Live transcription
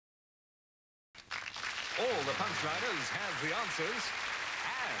All the punchliners have the answers.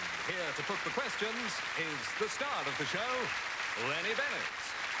 And here to put the questions is the star of the show, Lenny Bennett.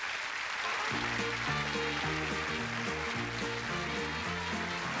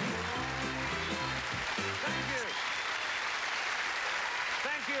 Thank you.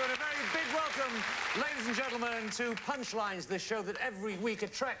 Thank you, and a very big welcome, ladies and gentlemen, to Punchlines, the show that every week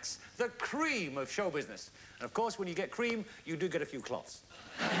attracts the cream of show business. And, of course, when you get cream, you do get a few cloths.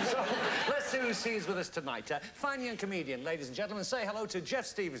 So, let's see who sees with us tonight. Fine young comedian, ladies and gentlemen, say hello to Jeff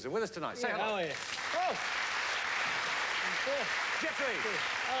Stevenson with us tonight. Say hello. How are you? Oh! Jeffrey!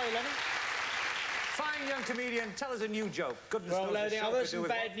 How are you, Lenny? Fine young comedian, tell us a new joke. Goodness knows. Well, I've heard some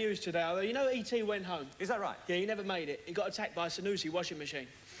bad news today. You know E.T. went home? Is that right? Yeah, he never made it. He got attacked by a Sanusi washing machine.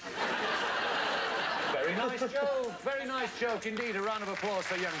 Very nice joke. Very nice joke indeed. A round of applause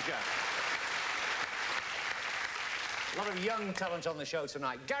for young Jeff. A lot of young talent on the show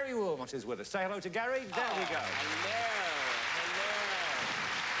tonight. Gary Wilmot is with us. Say hello to Gary. There we go.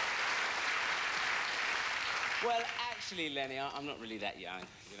 Hello. Well, actually, Lenny, I'm not really that young,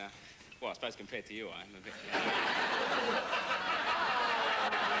 you know. Well, I suppose compared to you, I'm a bit young.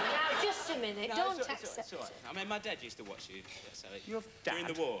 Now, just a minute. No, Don't it's accept all right. it. I mean, my dad used to watch you. So Your dad?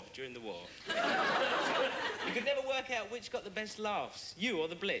 During the war. You could never work out which got the best laughs, you or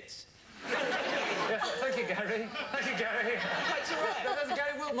the Blitz. Yes, thank you, Gary. Thank you, Gary. That's all right. There's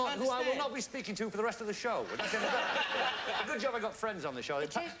Gary Wilmot, who I will not be speaking to for the rest of the show. A good job I got friends on the show.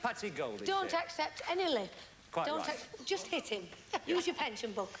 Patsy Goldie. Don't accept any lip. Quite Don't right. Just hit him. Use your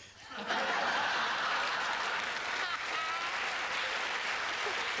pension book.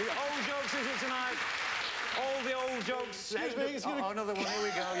 The old jokes, is it, tonight? All the old jokes. Excuse me. Oh, another one. Here we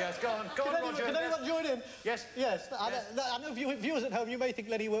go. Yes, go on. Go on, Roger. Can anyone join in? Yes. Yes. Yes. I know viewers at home, you may think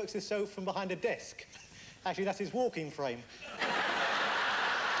Lenny works this show from behind a desk. Actually, that's his walking frame.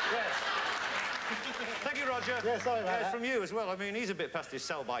 Yes. Thank you, Roger. Yeah, sorry about that. From you as well. I mean, he's a bit past his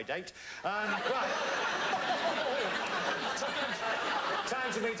sell-by date. Right.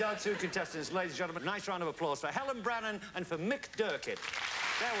 Time to meet our two contestants, ladies and gentlemen. Nice round of applause for Helen Brannan and for Mick Durkett.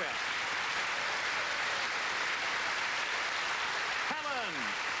 There we are.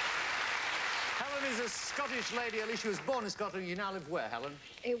 Helen is a Scottish lady. At least she was born in Scotland. You now live where, Helen?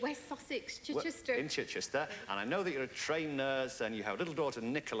 West Sussex, Chichester. In Chichester. And I know that you're a trained nurse and you have a little daughter,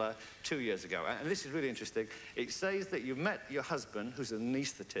 Nicola, 2 years ago. And this is really interesting. It says that you met your husband, who's an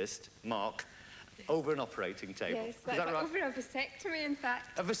anaesthetist, Mark, over an operating table. Yes, is that right? over a vasectomy, in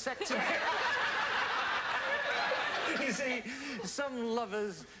fact. A vasectomy? You see, some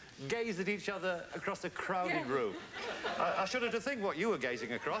lovers gaze at each other across a crowded room. I shudder to think what you were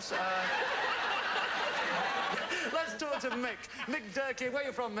gazing across. Let's talk to Mick. Mick Durkee. Where are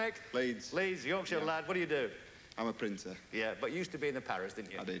you from, Mick? Leeds. Leeds, Yorkshire lad. What do you do? I'm a printer. Yeah, but you used to be in the Paras,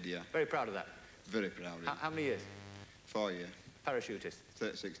 didn't you? I did, yeah. Very proud of that. Very proud of it. How many years? 4 years. Parachutist.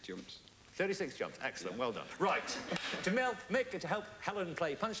 36 jumps. 36 jumps. Excellent. Yeah. Well done. Right. To Mick, to help Helen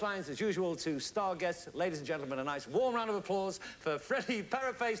play Punchlines, as usual, to star guests, ladies and gentlemen, a nice warm round of applause for Freddie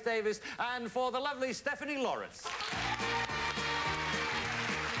Paraface Davis and for the lovely Stephanie Lawrence.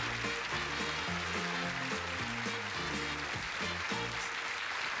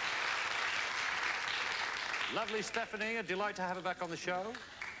 Lovely Stephanie, a delight to have her back on the show.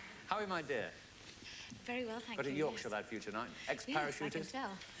 How are you, my dear? Very well, thank Got a you. Yorkshire lad for you tonight. Ex-parachutist. Yes, I can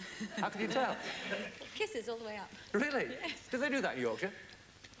tell. How can you tell? Kisses all the way up. Really? Yes. Do they do that in Yorkshire?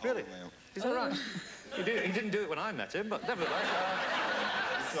 Really? Oh, well. Is that right? He didn't do it when I met him, but nevertheless.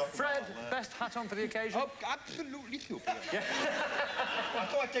 Fred, best hat on for the occasion? Oh, absolutely super. Yeah. I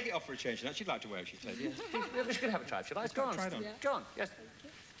thought I'd take it off for a change, and she'd like to wear it, she said, yes. Yeah, we should have a try, shall I? Go on. Try it on. Yeah. Go on, yes.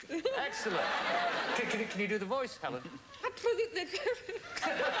 Excellent. Can you do the voice, Helen? Absolutely.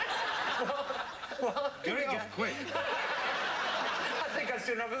 Well, Get it off, quick. I think I'd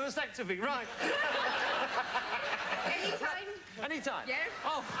sooner have a vasectomy, right. Anytime. Anytime? Yes.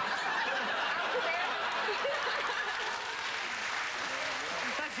 Oh. After there.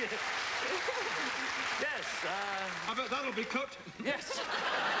 Thank you. Yes, I bet that'll be cut. yes.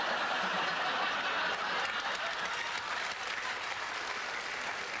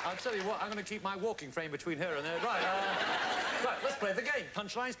 I'll tell you what, I'm going to keep my walking frame between her and there. Right, right, let's play the game.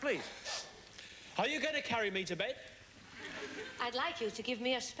 Punchlines, please. Are you going to carry me to bed? I'd like you to give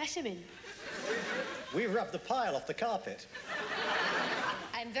me a specimen. We've rubbed the pile off the carpet.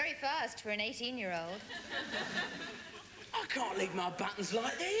 I'm very fast for an 18-year-old. I can't leave my buttons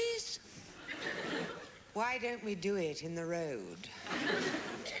like these. Why don't we do it in the road?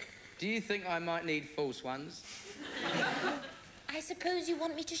 Do you think I might need false ones? I suppose you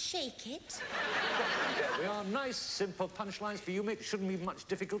want me to shake it? There we are. Nice, simple punchlines for you, Mick. Shouldn't be much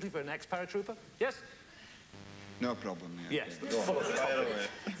difficulty for an ex-paratrooper. Yes? No problem, yeah. Yes, Go on.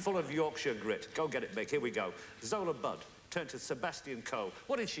 full of Yorkshire grit. Go get it, Mick. Here we go. Zola Budd turned to Sebastian Coe.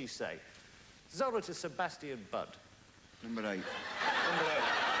 What did she say? Zola to Sebastian Budd. Number 8.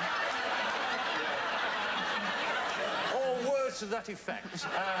 All words to that effect.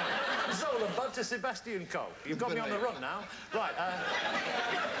 Zola Budd to Sebastian Coe. You've got me on the run now. Right,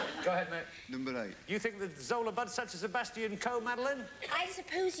 go ahead, mate. Number 8. You think that Zola Budd said to Sebastian Coe, Madeline? I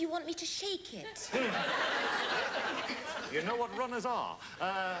suppose you want me to shake it. You know what runners are.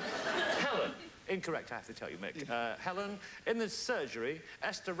 Helen. Incorrect, I have to tell you, Mick. Helen, in the surgery,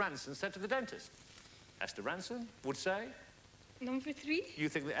 Esther Ranson said to the dentist. Esther Ranson would say? Number 3. You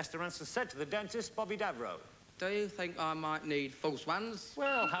think that Esther Ranson said to the dentist, Bobby Davro? Do you think I might need false ones?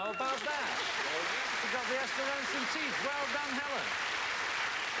 Well, how about that? You got the Esther Ranson teeth. Well done, Helen.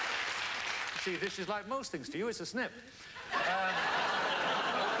 See, this is like most things to you. It's a snip.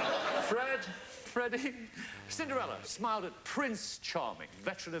 Freddie, Cinderella smiled at Prince Charming,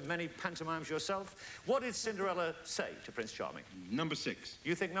 veteran of many pantomimes yourself. What did Cinderella say to Prince Charming? Number 6.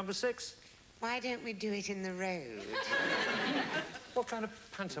 You think number 6? Why don't we do it in the road? What kind of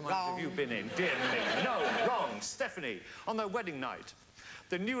pantomimes have you been in? Dear me. No, wrong. Stephanie, on their wedding night,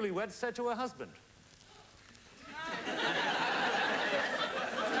 the newlywed said to her husband.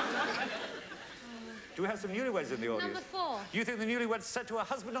 Do we have some newlyweds in the audience? Number 4. You think the newlywed said to her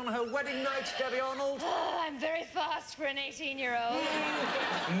husband on her wedding night, Debbie Arnold? Oh, I'm very fast for an 18-year-old.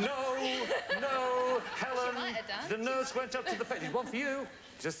 No, Helen. She might have done. The nurse went up to the patient. One for you.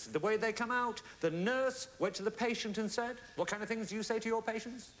 Just the way they come out. The nurse went to the patient and said, what kind of things do you say to your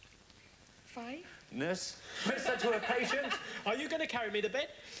patients? 5. Nurse said to her patient, Are you going to carry me to bed?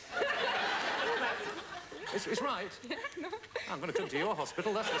 it's right. I'm going to come to your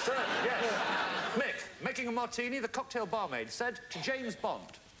hospital, that's for certain, yes. Mick, making a martini, the cocktail barmaid said to James Bond.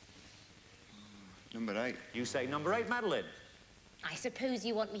 Number 8. You say number 8, Madeline. I suppose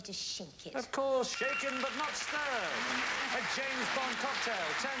you want me to shake it. Of course, shaken but not stirred. A James Bond cocktail,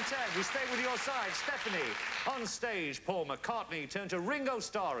 10-10. We stay with your side, Stephanie. On stage, Paul McCartney turned to Ringo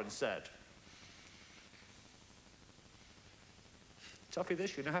Starr and said... Toughy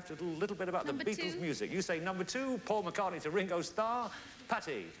this, you know, have to do a little bit about Number the Beatles 2. music. You say number 2, Paul McCartney to Ringo Starr.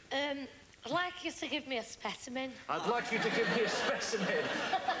 Patty. I'd like you to give me a specimen. I'd like you to give me a specimen.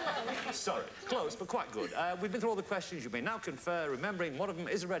 Sorry, close, but quite good. We've been through all the questions. You may now confer, remembering one of them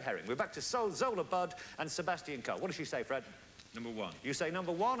is a red herring. We're back to Zola Budd and Sebastian Coe. What does she say, Fred? Number 1. You say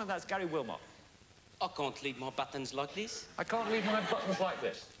number 1, and that's Gary Wilmot. I can't leave my buttons like this. I can't leave my buttons like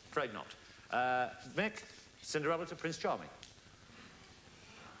this. Afraid not. Mick, Cinderella to Prince Charming.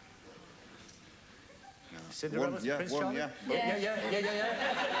 Cinderella to Prince Charming? Yeah.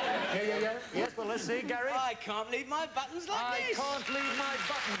 Yes, well, let's see, Gary. I can't leave my buttons like this. I can't leave my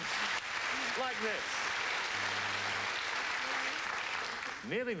buttons like this.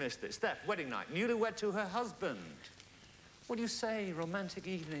 Nearly missed it. Steph, wedding night, newlywed to her husband. What do you say, romantic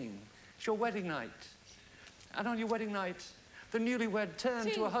evening? It's your wedding night. And on your wedding night, the newlywed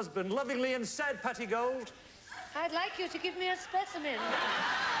turned to her husband lovingly and said, Patty Gold... I'd like you to give me a specimen.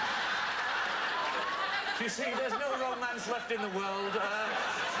 You see, there's no romance left in the world. I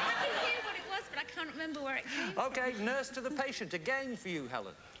can hear what it was, but I can't remember where it came from. OK, nurse to the patient. Again for you,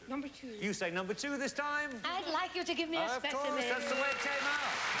 Helen. Number 2. You say number 2 this time? I'd like you to give me a Of specimen. course, that's the way it came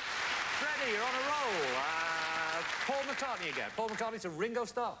out. Freddie, you're on a roll. Paul McCartney again. Paul McCartney to Ringo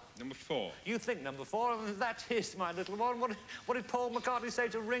Starr. Number 4. You think number 4, and that is my little one. What did Paul McCartney say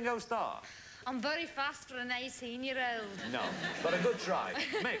to Ringo Starr? I'm very fast for an 18-year-old. No, but a good try.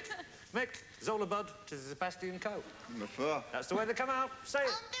 Mick, Zola Budd to Sebastian Coe. Number 4. That's the way they come out. Say it.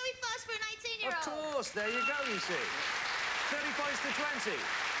 I'm very fast for an 18-year-old. Of course, there you go, you see. 30 points to 20.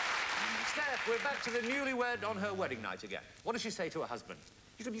 Steph, we're back to the newlywed on her wedding night again. What does she say to her husband?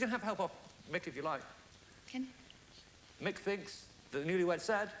 You can have help off Mick if you like. Can... Mick thinks the newlywed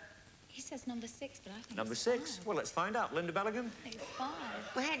said... He says number 6, but I think Number it's 6? 5. Well, let's find out. Linda Bellingham? I think it's 5.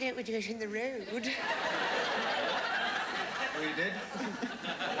 Why don't we do it in the road? We did.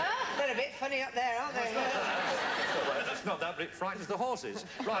 They're a bit funny up there, aren't they? It's not that, but it frightens the horses.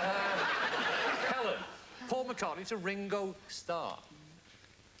 Right, Helen, Paul McCartney to Ringo Starr.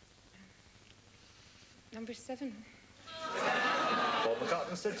 Number 7. Paul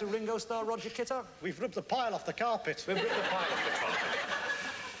McCartney said to Ringo Starr, Roger Kitter. We've ripped the pile off the carpet. We've ripped the pile off the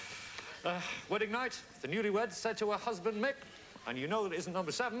carpet. Wedding night, the newlywed said to her husband, Mick, and you know that it isn't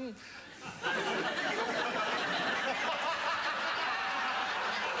number 7.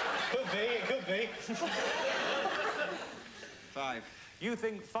 It could be. 5. You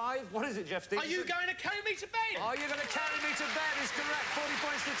think 5? What is it, Jeff Stevenson? Are you going to carry me to bed? Are you going to carry me to bed is correct. 40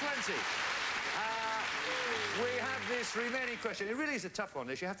 points to 20. We have this remaining question. It really is a tough one,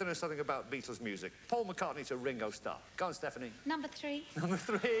 this. You have to know something about Beatles music. Paul McCartney to Ringo Starr. Go on, Stephanie. Number 3. Number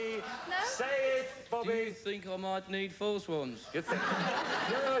 3. No? Say it, Bobby. Do you think I might need false ones? You think?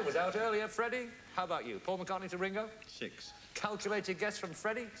 No, it was out earlier. Freddie, how about you? Paul McCartney to Ringo? 6. Calculated guess from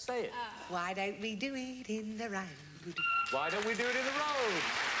Freddie? Say it. Why don't we do it in the road? Why don't we do it in the road?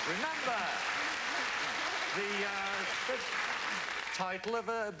 Remember, the title of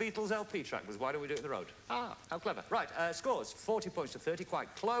a Beatles LP track was Why Don't We Do It in the Road? Ah, how clever. Right, scores, 40 points to 30,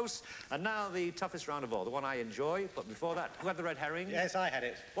 quite close. And now the toughest round of all, the one I enjoy. But before that, who had the red herring? Yes, I had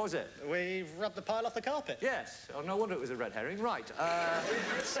it. What was it? We rubbed the pile off the carpet. Yes. Oh, no wonder it was a red herring. Right.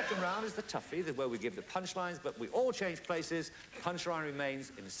 Second round is the toughie, where we give the punchlines, but we all change places. Punchline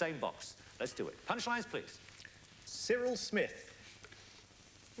remains in the same box. Let's do it. Punchlines, please. Cyril Smith.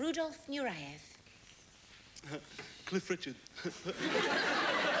 Rudolph Nureyev. Cliff Richard.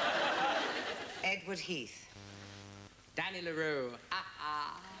 Edward Heath. Danny LaRue.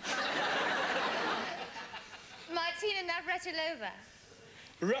 Martina Navratilova.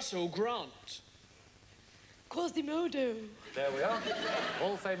 Russell Grant. Quasimodo. There we are.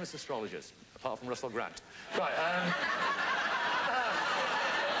 All famous astrologers, apart from Russell Grant. Right,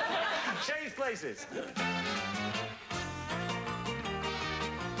 change places.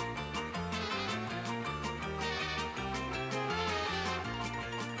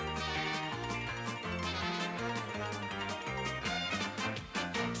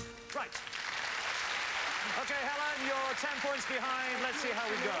 Right. Okay, Helen, you're 10 points behind. Let's see how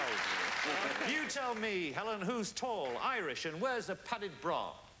we go. You tell me, Helen, who's tall, Irish, and wears a padded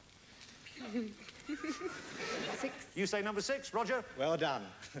bra? 6. You say number 6, Roger? Well done.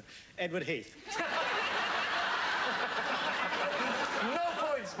 Edward Heath. No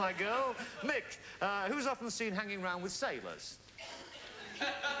points, my girl. Mick, who's often seen hanging around with sailors?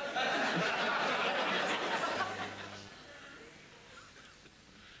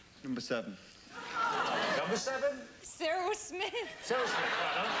 Number 7. Number 7? Cyril Smith. Cyril Smith,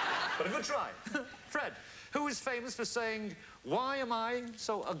 right on. But a good try. Fred, who is famous for saying, "Why am I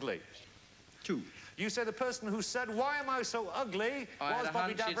so ugly?" 2. You say the person who said, "Why am I so ugly?" I had was a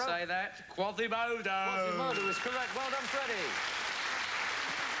Bobby hunch you'd Dabro. say that. Quasimodo. Quasimodo is correct. Well done, Freddie.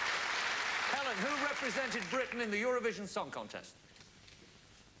 Helen, who represented Britain in the Eurovision Song Contest?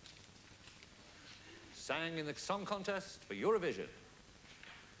 Sang in the song contest for Eurovision.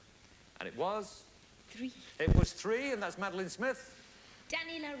 And it was? 3. It was 3, and that's Madeline Smith.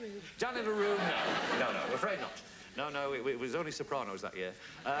 Danny LaRue. Danny LaRue, no, I'm afraid not. No, it was only sopranos that year.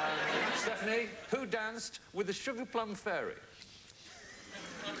 Stephanie, who danced with the Sugar Plum Fairy?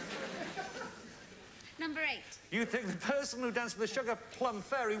 Number 8. You think the person who danced with the Sugar Plum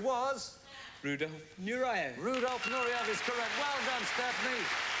Fairy was? Rudolph Nureyev. Rudolph Nureyev is correct. Well done, Stephanie.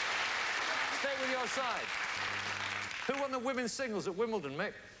 Stay with your side. Who won the women's singles at Wimbledon,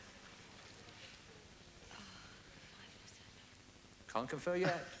 Mick? Can't confer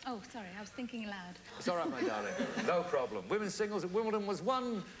yet. Oh, sorry, I was thinking aloud. It's all right, my darling. No problem. Women's singles at Wimbledon was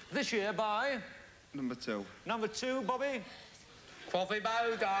won this year by? Number 2. Number 2, Bobby?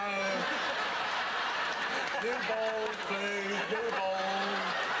 Quasimodo. New ball, please. New ball.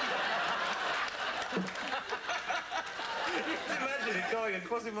 Imagine it going and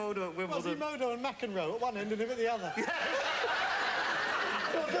Quasimodo at Wimbledon. Quasimodo and McEnroe at one end and him at the other.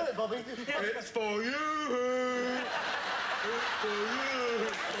 Go on, do it, Bobby. It's for you. It's for you.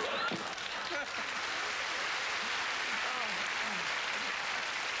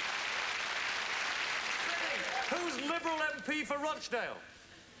 Who's Liberal MP for Rochdale?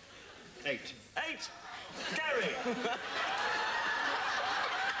 8. 8. Gary.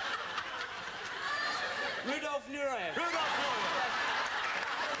 Rudolph Nureyev. Rudolph Nureyev.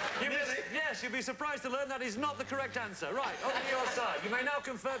 Yes, you'd be surprised to learn that is not the correct answer. Right, over to your side. You may now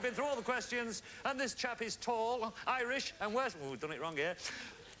confirm, been through all the questions, and this chap is tall, Irish, and wears... Oh, we've done it wrong here.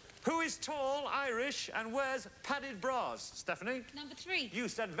 Who is tall, Irish, and wears padded bras? Stephanie? Number 3. You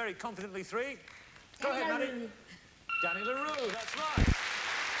said very confidently 3. Go ahead, Maddie. Danny LaRue, that's right.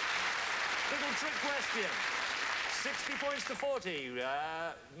 Little trick question. 60 points to 40.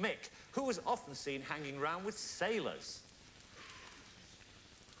 Mick, who was often seen hanging around with sailors?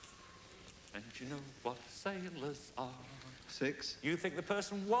 And you know what sailors are? 6. You think the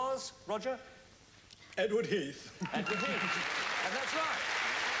person was, Roger? Edward Heath. Edward Heath. And that's right.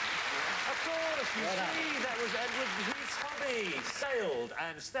 Of course, you see, that was Edward Heath's hobby. Sailed.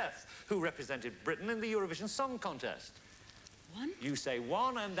 And Steph, who represented Britain in the Eurovision Song Contest? 1. You say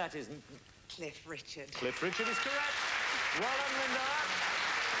 1, and that is... Cliff Richard. Cliff Richard is correct. Well done, Linda.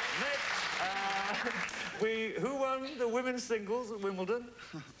 Nick, who won the women's singles at Wimbledon?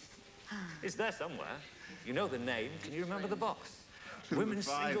 It's there somewhere. You know the name. Can you remember the box? Women's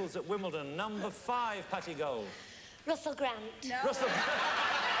singles at Wimbledon. Number 5, Patty Gold. Russell Grant. No. Russell.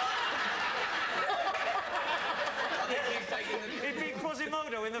 He beat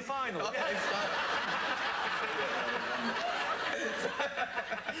Quasimodo in the final.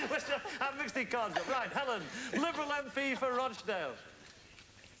 I've mixed the cards up. Right, Helen. Liberal MP for Rochdale.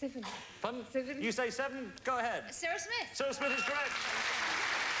 7. Pardon? 7. You say 7? Go ahead. Sarah Smith. Sarah Smith is correct.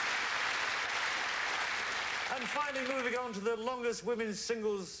 And finally, moving on to the longest women's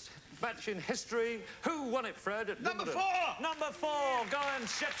singles match in history. Who won it, Fred? At Number Wimbledon? 4. Number 4. Go on,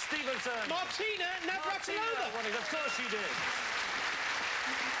 Shep Stevenson. Martina Navratilova. won it. Of course she did.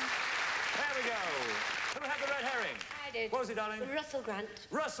 There we go. Who had the red herring? I did. What was it, darling? Russell Grant.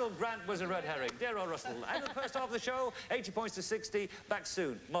 Russell Grant was a red herring. Dear old Russell. End of the first half of the show. 80 points to 60. Back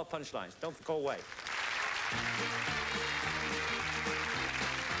soon. More punchlines. Don't go away.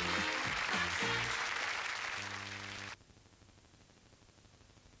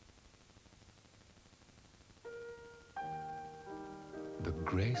 The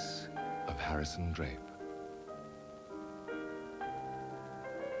grace of Harrison Drape.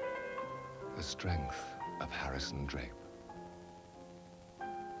 The strength of Harrison Drape.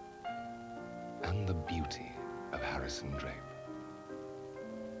 And the beauty of Harrison Drape.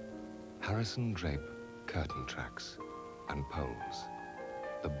 Harrison Drape curtain tracks and poles.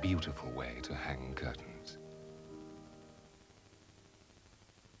 The beautiful way to hang curtains.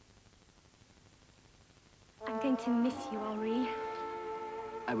 I'm going to miss you, Henri.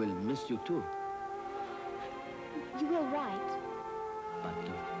 I will miss you too. You will write. But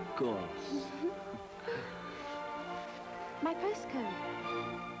of course. My postcode.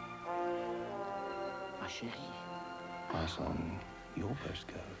 Ma chérie. Pass on your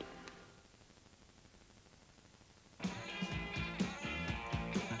postcode.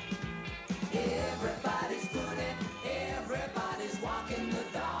 Everybody's doing it. Everybody's walking the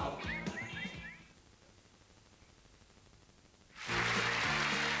dog.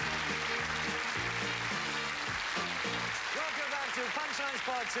 Welcome back to Punchlines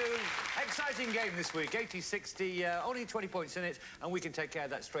Part 2. Exciting game this week. 80-60, only 20 points in it, and we can take care of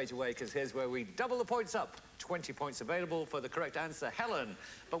that straight away, because here's where we double the points up. 20 points available for the correct answer, Helen.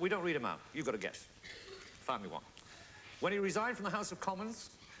 But we don't read them out. You've got to guess. Find me one. When he resigned from the House of Commons,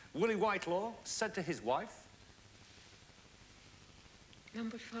 Willie Whitelaw said to his wife...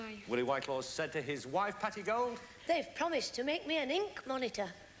 Number 5. Willie Whitelaw said to his wife, Patty Gold... They've promised to make me an ink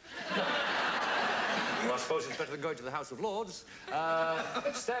monitor. Well, I suppose it's better than going to the House of Lords.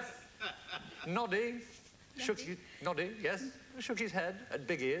 Steph, Noddy, Noddy, yes, shook his head at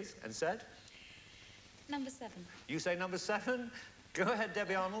big ears and said... Number 7. You say number 7? Go ahead,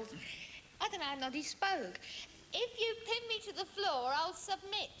 Debbie Arnold. I don't know how Noddy spoke. If you pin me to the floor, I'll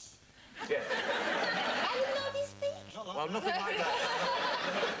submit. Yeah. How did Noddy speak? Well, nothing like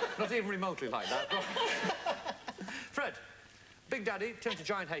that. Not even remotely like that. Fred, Big Daddy turned to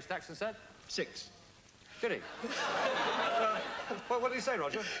giant haystacks and said... 6. Did he? What did he say,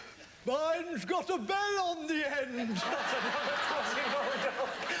 Roger? Mine's got a bell on the end. A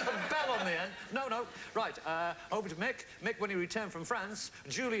bell on the end? No. Right, over to Mick. Mick, when he returned from France,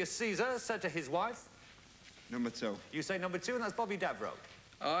 Julius Caesar said to his wife... Number 2. You say number 2, and that's Bobby Davro.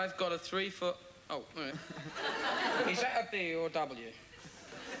 I've got a 3-foot... Oh, all right. Is that a B or a W?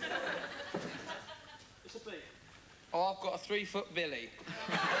 It's a B. Oh, I've got a 3-foot Billy.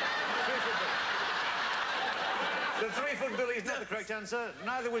 3-foot Billy. The 3-foot Billy is not the correct answer.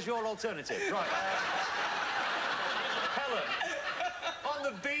 Neither was your alternative. Right. Helen. On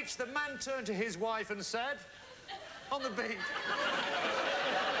the beach, the man turned to his wife and said... On the beach.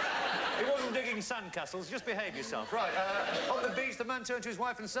 He wasn't digging sandcastles. Just behave yourself. Right. On the beach, the man turned to his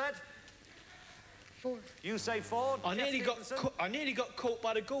wife and said... 4. You say 4. I nearly got caught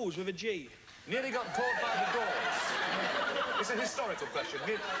by the ghouls with a G. Nearly got caught by the Gauls. It's a historical question.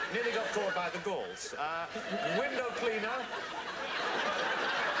 Nearly got caught by the Gauls. Window cleaner.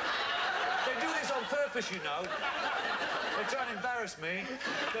 They do this on purpose, you know. They try and embarrass me.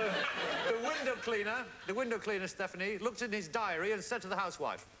 The window cleaner, Stephanie, looked in his diary and said to the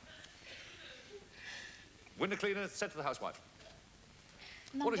housewife. Window cleaner said to the housewife.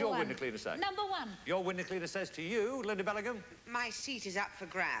 What does your window cleaner say? Number 1. Your window cleaner says to you, Linda Bellingham. My seat is up for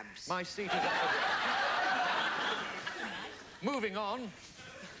grabs. My seat is up for grabs. Moving on,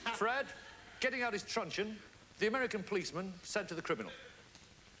 Fred, getting out his truncheon, the American policeman said to the criminal.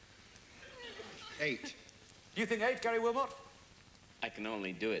 8. You think 8, Gary Wilmot? I can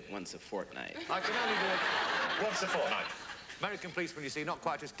only do it once a fortnight. I can only do it once a fortnight. American policemen, you see, not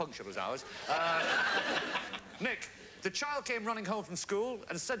quite as punctual as ours. Nick, The child came running home from school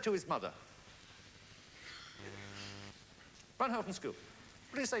and said to his mother. Run home from school.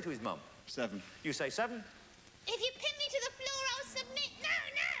 What did he say to his mum? 7. You say 7? If you pin me to the floor, I'll submit.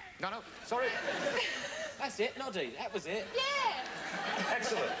 No, no. No, sorry. That's it, Noddy. That was it. Yeah.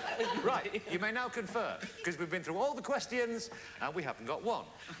 Excellent. Right, you may now confer, because we've been through all the questions and we haven't got one.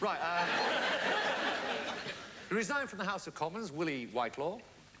 Right, he resigned from the House of Commons, Willie Whitelaw,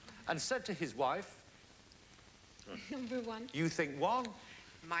 and said to his wife... Number 1. You think 1?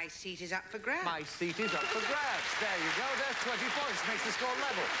 My seat is up for grabs. My seat is up for grabs. There you go. There's 20 points. Makes the score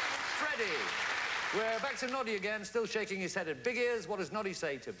level. Freddie. We're back to Noddy again, still shaking his head at Big Ears. What does Noddy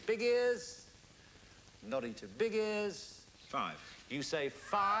say to Big Ears? Noddy to Big Ears. 5. You say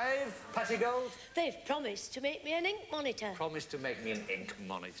 5, Patty Gold. They've promised to make me an ink monitor. Promised to make me an ink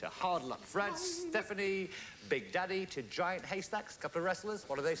monitor. Hard luck, Fred. Stephanie, Big Daddy to Giant Haystacks. Couple of wrestlers.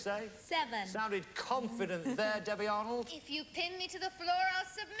 What do they say? 7. Sounded confident there, Debbie Arnold. If you pin me to the floor, I'll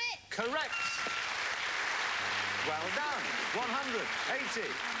submit. Correct. Well done. 180.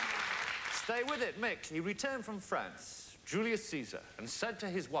 Stay with it, Mick. He returned from France, Julius Caesar, and said to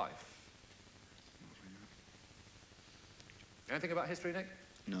his wife... Anything about history, Nick?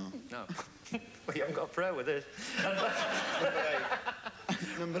 No. No. Well, you haven't got a prayer with this.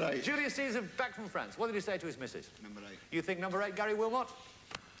 Number 8. Julius Caesar back from France. What did he say to his missus? Number 8. You think number 8, Gary Wilmot?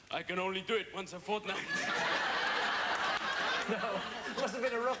 I can only do it once a fortnight. No. Must have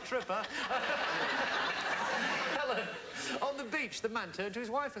been a rough trip, huh? Helen, on the beach, the man turned to his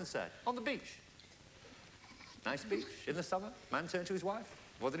wife and said, on the beach. Nice beach in the summer. Man turned to his wife.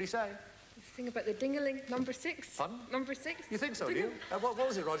 What did he say? Thing about the ding-a-ling. Number 6. Pardon? Number 6. You think so, do you? What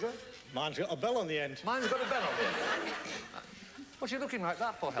was it, Roger? Mine's got a bell on the end. Mine's got a bell on it. What's you looking like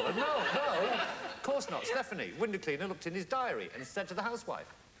that for, Helen? No, of course not. Stephanie, window cleaner, looked in his diary and said to the housewife.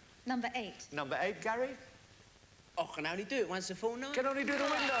 Number 8. Number 8, Gary? Oh, can only do it once a fortnight. Can only do the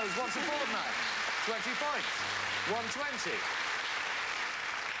windows once a fortnight. 20 points. 120.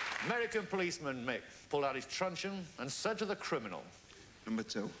 American policeman Mick pulled out his truncheon and said to the criminal. Number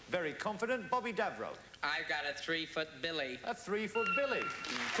 2. Very confident, Bobby Davro. I've got a 3-foot Billy. A 3-foot Billy.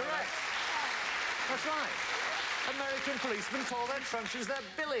 Correct. That's right. American policemen call their truncheons their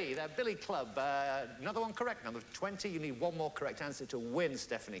Billy Club. Another one correct. Number 20. You need one more correct answer to win,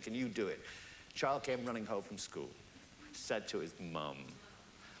 Stephanie. Can you do it? Child came running home from school. Said to his mum.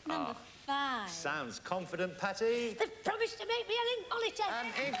 Number 5. Sounds confident, Patty. They've promised to make me an ink monitor. An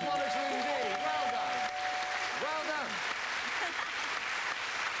ink monitor indeed. Well done. Well done.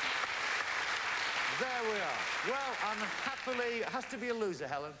 There we are. Well, unhappily, it has to be a loser,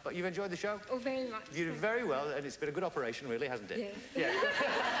 Helen, but you've enjoyed the show? Oh, very much. You did very well, and it's been a good operation, really, hasn't it? Yeah. Yeah.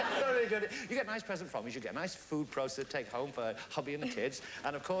 Very good. You get a nice present from us. You get a nice food processor to take home for hubby and the kids.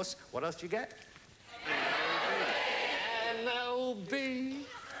 And, of course, what else do you get? NLB.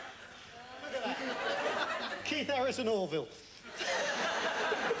 Look at that. Keith Harrison Orville.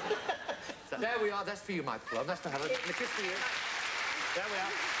 So, there we are. That's for you, my plum. That's for Helen. And a kiss for you. There we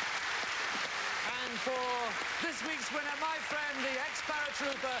are. And for this week's winner, my friend, the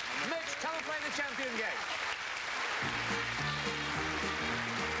ex-paratrooper, Mitch, come and play the champion game.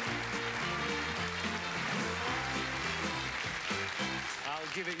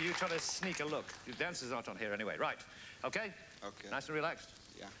 I'll give it you trying to sneak a look. The dancers aren't on here anyway. Right. Okay? Okay. Nice and relaxed.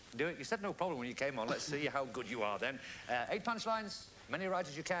 Yeah. Do it. You said no problem when you came on. Let's see how good you are then. 8 punchlines, many right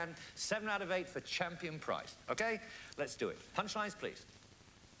as you can. 7 out of 8 for champion prize. Okay? Let's do it. Punchlines, please.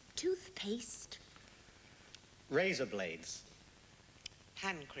 Toothpaste. Razor blades.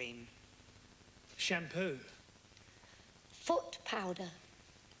 Hand cream. Shampoo. Foot powder.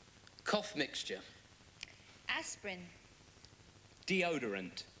 Cough mixture. Aspirin.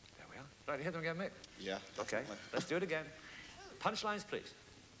 Deodorant. There we are. Right, you hit them again, Mick? Yeah. Okay, definitely. let's do it again. Punchlines, please.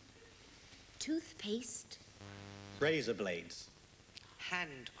 Toothpaste. Razor blades.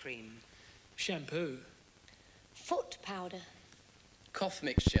 Hand cream. Shampoo. Foot powder. Cough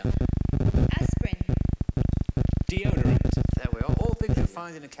mixture. Aspirin. Deodorant. There we are. All things you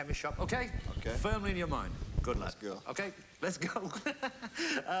find in a chemist shop. Okay? Okay. Firmly in your mind. Good lad. Let's go. Okay, let's go.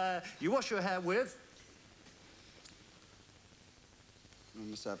 You wash your hair with...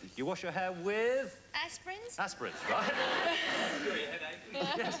 Number 7. You wash your hair with... Aspirins. Aspirins, right?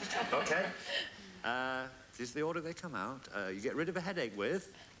 Yes. Okay. This is the order they come out. You get rid of a headache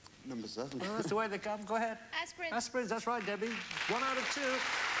with... Number 7. Well, that's the way they come. Go ahead. Aspirin. Aspirins, that's right, Debbie. 1 out of 2.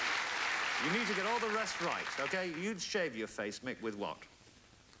 You need to get all the rest right, okay? You'd shave your face, Mick, with what?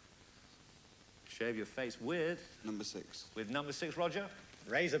 Shave your face with... Number 6. With number 6, Roger?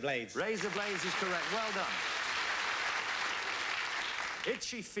 Razor blades. Razor blades is correct. Well done.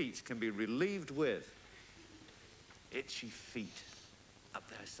 Itchy feet can be relieved with... Itchy feet. Up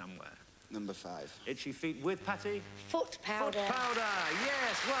there somewhere. Number 5. Itchy feet with Patty? Foot powder. Foot powder.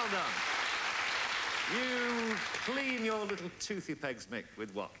 Yes, well done. You clean your little toothy pegs, Mick,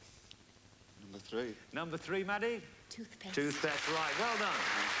 with what? Number 3. Number 3, Maddie? Toothpaste. Toothpaste, right. Well done.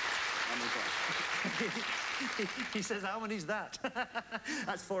 How many's that? He says, how many's that?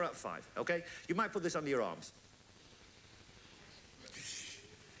 That's 4 out of 5, OK? You might put this under your arms.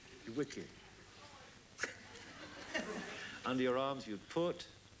 You're wicked. Under your arms, you'd put...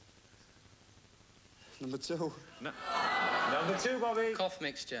 Number 2. No. Number 2, Bobby. Cough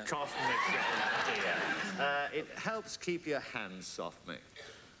mixture. Cough mixture. Dear. It helps keep your hands soft, Mick.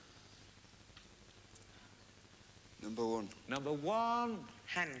 Number 1. Number 1.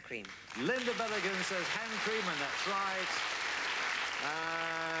 Hand cream. Linda Belligan says hand cream, and that's right.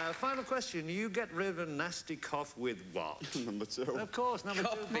 Final question. You get rid of a nasty cough with what? Number 2. Of course, number 2.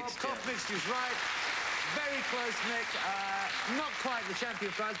 Mixture. Cough mixture's right. Very close, Mick. Not quite the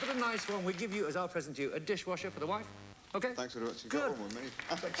champion prize, but a nice one. We give you, as our present to you, a dishwasher for the wife. OK? Thanks very much. You've Good. got one with me.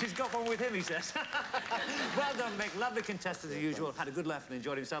 She's got one with him, he says. Well done, Mick. Lovely contestant as usual. Had a good laugh and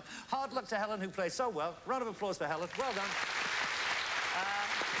enjoyed himself. Hard luck to Helen, who played so well. Round of applause for Helen. Well done.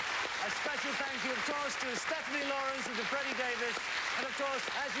 A special thank you, of course, to Stephanie Lawrence and to Freddie Davis. And, of course,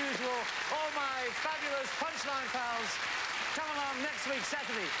 as usual, all my fabulous Punchline pals. Come along next week,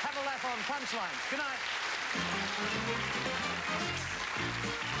 Saturday. Have a laugh on Punchlines. Good night.